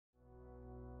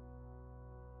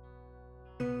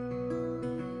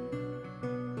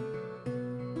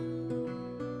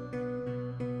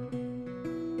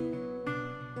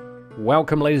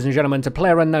Welcome, ladies and gentlemen, to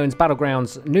PlayerUnknown's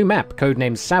Battlegrounds new map,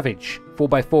 codenamed Savage.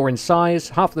 4x4 in size,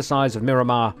 half the size of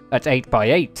Miramar at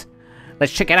 8x8.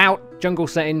 Let's check it out. Jungle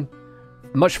setting,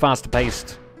 much faster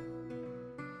paced.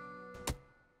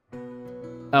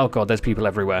 Oh god, there's people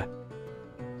everywhere.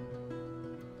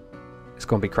 It's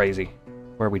gonna be crazy.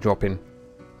 Where are we dropping?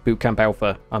 Bootcamp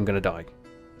Alpha, I'm gonna die.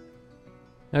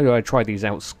 How do I try these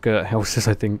outskirt houses,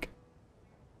 I think?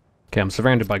 Okay, I'm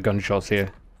surrounded by gunshots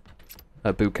here.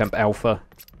 At Bootcamp Alpha.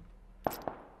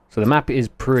 So the map is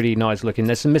pretty nice looking.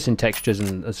 There's some missing textures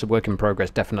and it's a work in progress,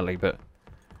 definitely, but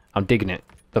I'm digging it.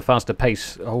 The faster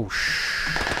pace. Oh,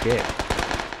 shit.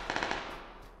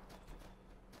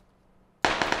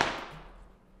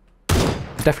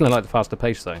 Definitely like the faster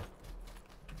pace, though.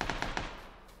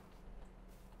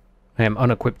 I am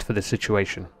unequipped for this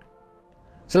situation.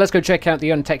 So let's go check out the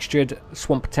untextured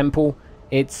Swamp Temple.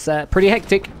 It's pretty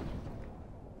hectic.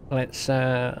 Let's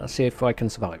see if I can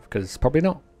survive, because probably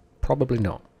not. Probably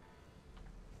not.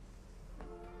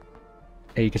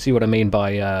 Yeah, you can see what I mean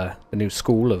by the new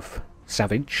school of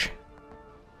Savage.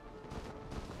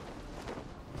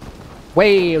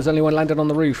 Way, there's only one landed on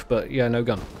the roof, but yeah, no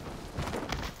gun.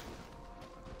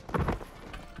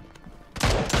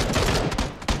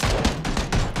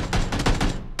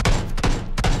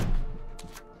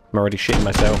 I'm already shitting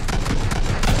myself.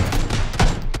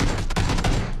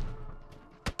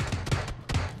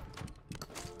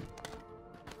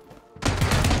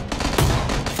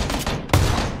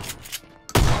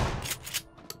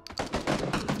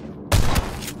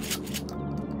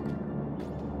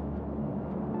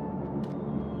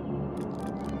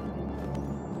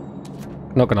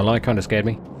 Not gonna lie, kinda scared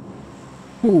me.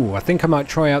 Ooh, I think I might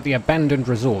try out the abandoned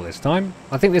resort this time.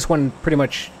 I think this one pretty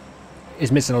much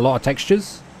is missing a lot of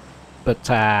textures.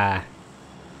 But,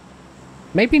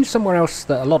 maybe somewhere else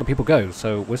that a lot of people go,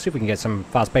 so we'll see if we can get some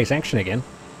fast-paced action again.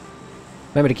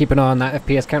 Remember to keep an eye on that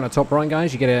FPS count at top right,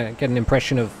 guys. You get an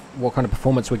impression of what kind of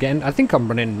performance we're getting. I think I'm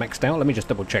running maxed out. Let me just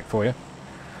double-check for you.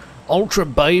 Ultra,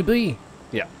 baby!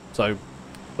 Yeah, so,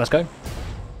 let's go.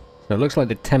 So it looks like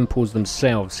the temples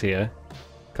themselves here,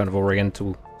 kind of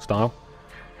oriental style,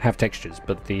 have textures,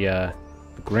 but the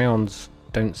grounds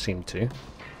don't seem to.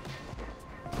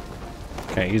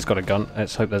 Okay, he's got a gun.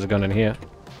 Let's hope there's a gun in here.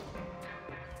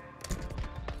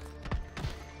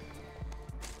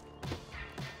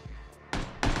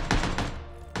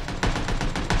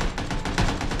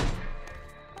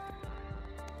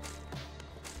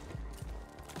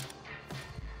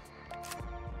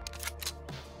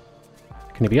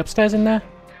 Can he be upstairs in there?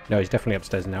 No, he's definitely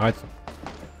upstairs in there. I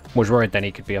was worried then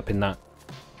he could be up in that,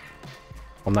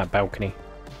 on that balcony.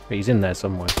 But he's in there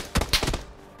somewhere.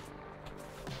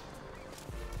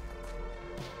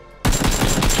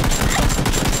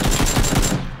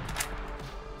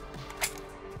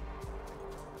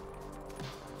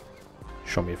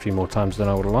 Shot me a few more times than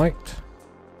I would have liked.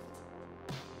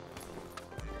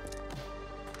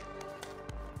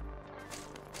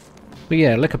 But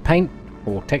yeah, look at paint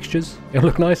or textures. It'll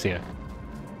look nice here.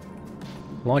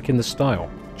 Liking the style.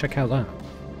 Check out that.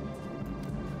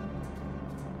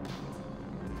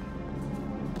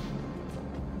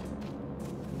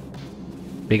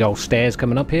 Big old stairs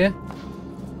coming up here.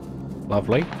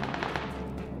 Lovely.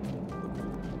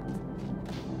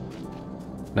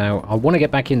 Now, I want to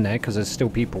get back in there because there's still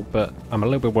people, but I'm a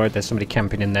little bit worried there's somebody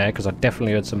camping in there because I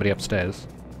definitely heard somebody upstairs.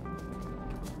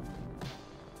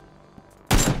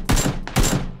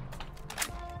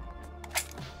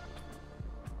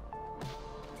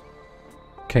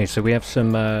 Okay, so we have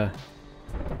some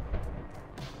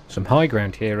high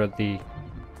ground here at the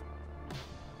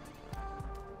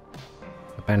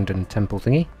abandoned temple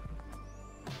thingy.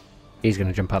 He's going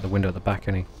to jump out the window at the back,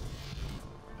 isn't he?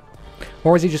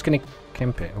 Or is he just going to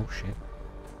camp it? Oh shit.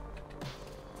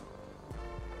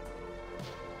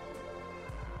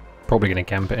 Probably going to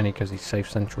camp it, isn't he? Because he's safe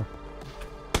central.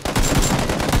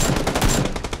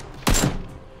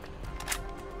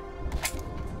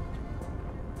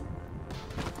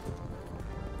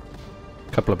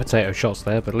 Couple of potato shots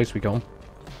there, but at least we got him.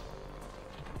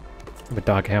 With a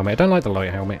dark helmet. I don't like the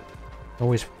light helmet.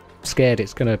 Always scared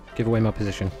it's going to give away my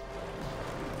position.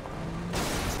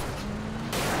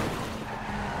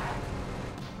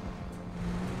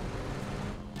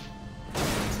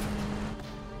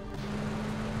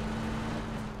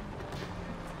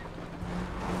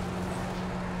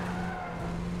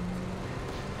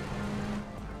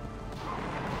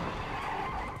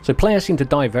 So players seem to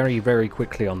die very, very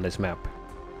quickly on this map.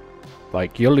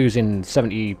 Like, you're losing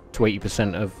 70 to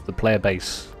 80% of the player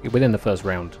base within the first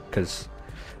round, because,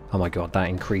 oh my god, that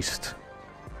increased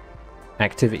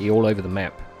activity all over the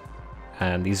map,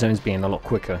 and these zones being a lot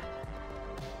quicker.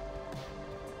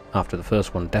 After the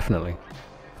first one, definitely.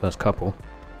 First couple.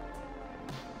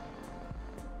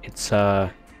 It's,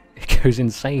 it goes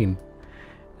insane.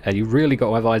 You really got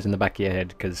to have eyes in the back of your head,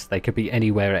 because they could be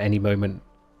anywhere at any moment.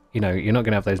 You know, you're not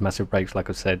going to have those massive breaks, like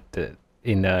I said,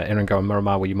 in Erangel and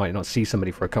Miramar, where you might not see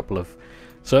somebody for a couple of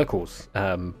circles.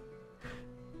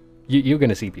 You're going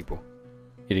to see people.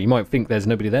 You know, you might think there's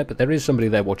nobody there, but there is somebody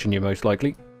there watching you, most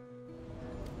likely.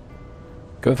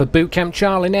 Going for Boot Camp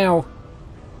Charlie now.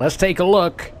 Let's take a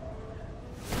look.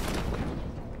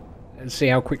 Let's see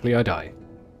how quickly I die.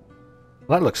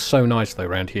 That looks so nice, though,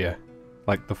 around here.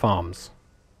 Like the farms.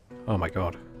 Oh my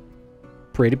god.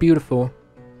 Pretty beautiful.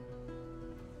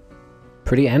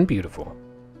 Pretty and beautiful.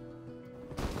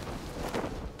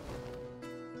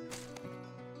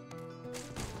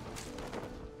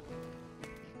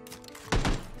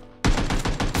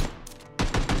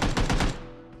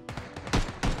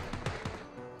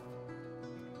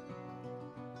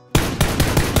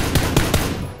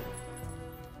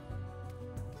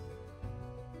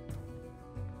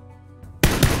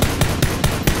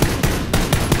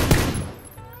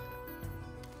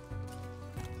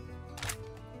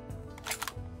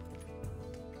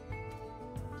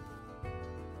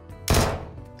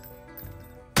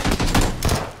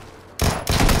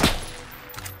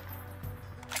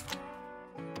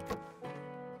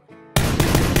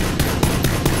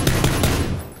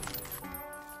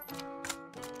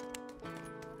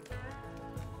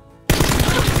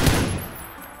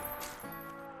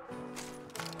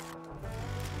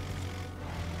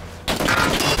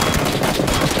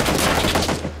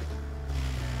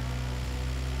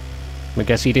 I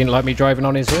guess he didn't like me driving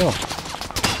on his hill.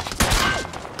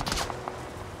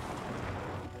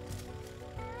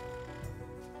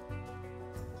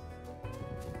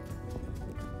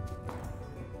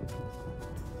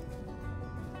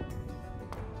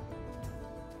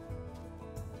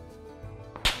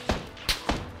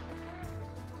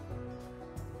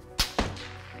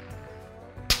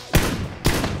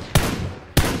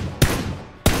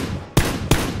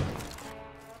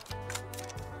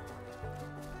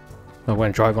 I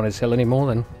won't drive on his hill anymore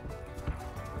then.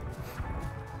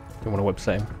 Don't want to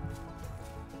upset him.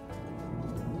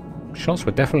 Shots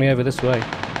were definitely over this way.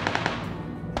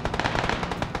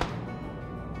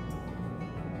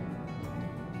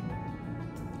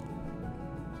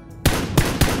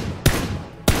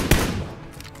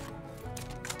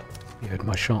 You heard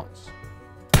my shots.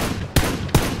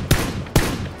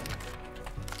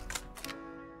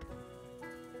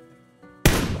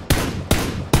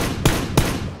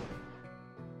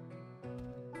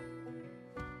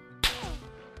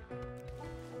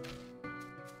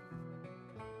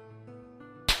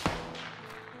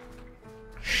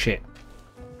 Shit.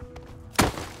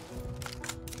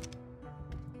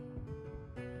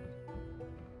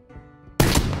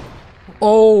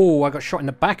 Oh, I got shot in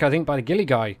the back, I think, by the ghillie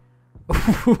guy.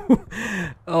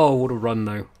 Oh, what a run,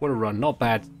 though. What a run. Not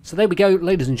bad. So there we go,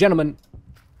 ladies and gentlemen.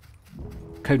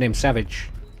 Codename Savage.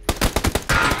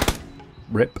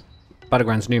 RIP.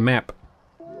 Battlegrounds new map.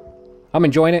 I'm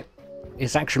enjoying it.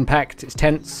 It's action-packed. It's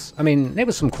tense. I mean, there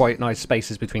was some quite nice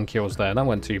spaces between kills there. That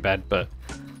wasn't too bad, but...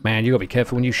 man, you gotta be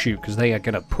careful when you shoot, because they are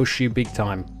gonna push you big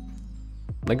time.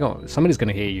 Somebody's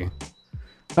gonna hear you.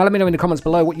 Now let me know in the comments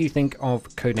below what you think of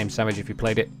Codename Savage if you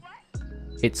played it.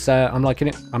 It's, I'm liking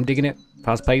it. I'm digging it.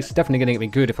 Fast paced. Definitely gonna get me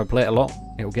good if I play it a lot.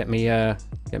 It'll get me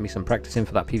some practice in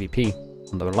for that PvP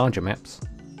on the larger maps.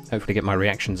 Hopefully get my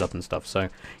reactions up and stuff. So,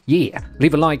 yeah.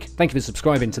 Leave a like. Thank you for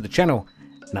subscribing to the channel.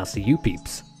 And I'll see you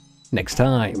peeps next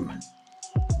time.